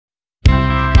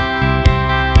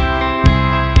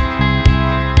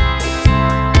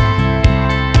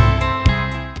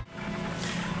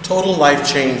Total Life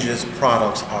Changes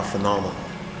products are phenomenal,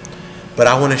 but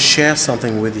I want to share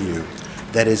something with you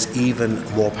that is even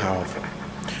more powerful.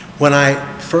 When I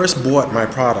first bought my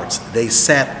products, they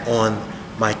sat on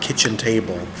my kitchen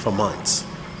table for months.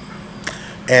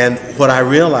 And what I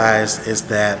realized is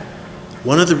that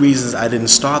one of the reasons I didn't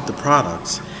start the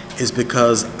products is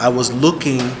because I was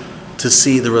looking to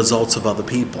see the results of other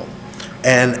people.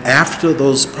 And after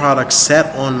those products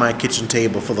sat on my kitchen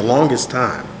table for the longest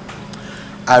time,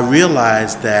 I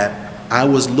realized that I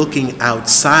was looking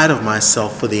outside of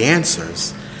myself for the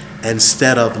answers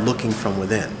instead of looking from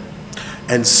within.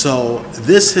 And so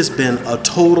this has been a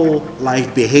total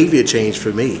life behavior change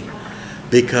for me,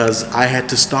 because I had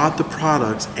to start the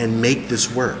products and make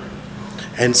this work.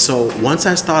 And so once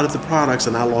I started the products,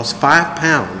 and I lost 5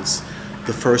 pounds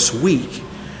the first week,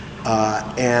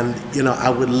 and I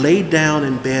would lay down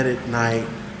in bed at night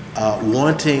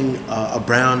wanting a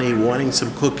brownie, wanting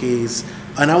some cookies,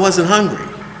 and I wasn't hungry.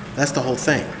 That's the whole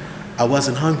thing. I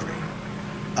wasn't hungry.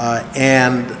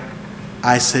 And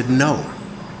I said, no,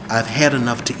 I've had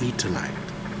enough to eat tonight.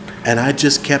 And I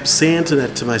just kept saying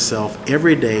that to myself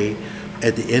every day.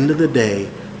 At the end of the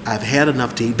day, I've had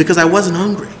enough to eat, because I wasn't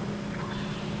hungry.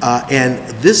 And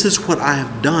this is what I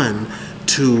have done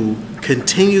to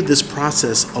continue this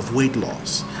process of weight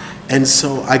loss. And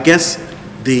so I guess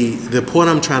the point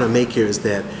I'm trying to make here is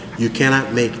that you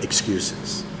cannot make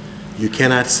excuses. You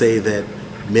cannot say that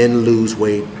men lose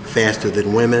weight faster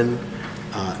than women.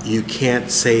 You can't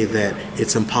say that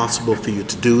it's impossible for you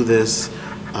to do this.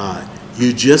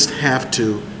 You just have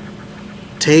to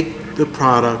take the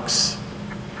products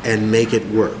and make it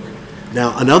work.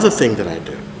 Now, another thing that I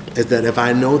do is that if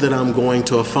I know that I'm going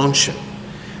to a function,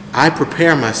 I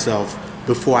prepare myself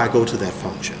before I go to that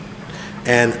function.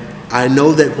 And I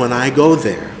know that when I go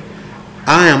there,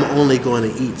 I am only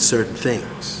going to eat certain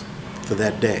things for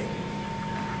that day.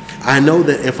 I know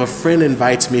that if a friend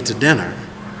invites me to dinner,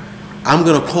 I'm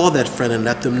going to call that friend and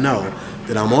let them know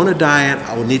that I'm on a diet.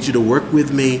 I will need you to work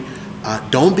with me.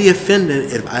 Don't be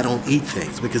offended if I don't eat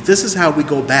things, because this is how we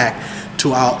go back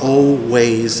to our old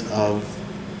ways of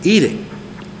eating.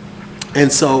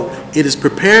 And so it is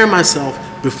preparing myself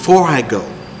before I go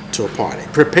to a party,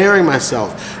 preparing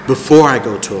myself before I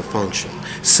go to a function,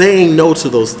 saying no to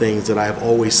those things that I've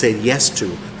always said yes to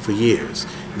for years.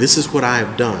 This is what I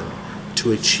have done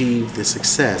to achieve the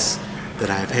success that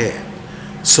I've had.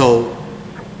 So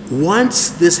once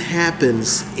this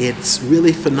happens, it's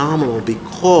really phenomenal,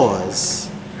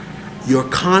 because your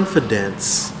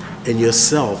confidence in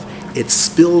yourself, it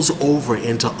spills over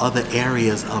into other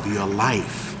areas of your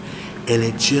life, and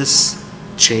it just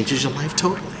changes your life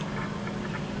totally.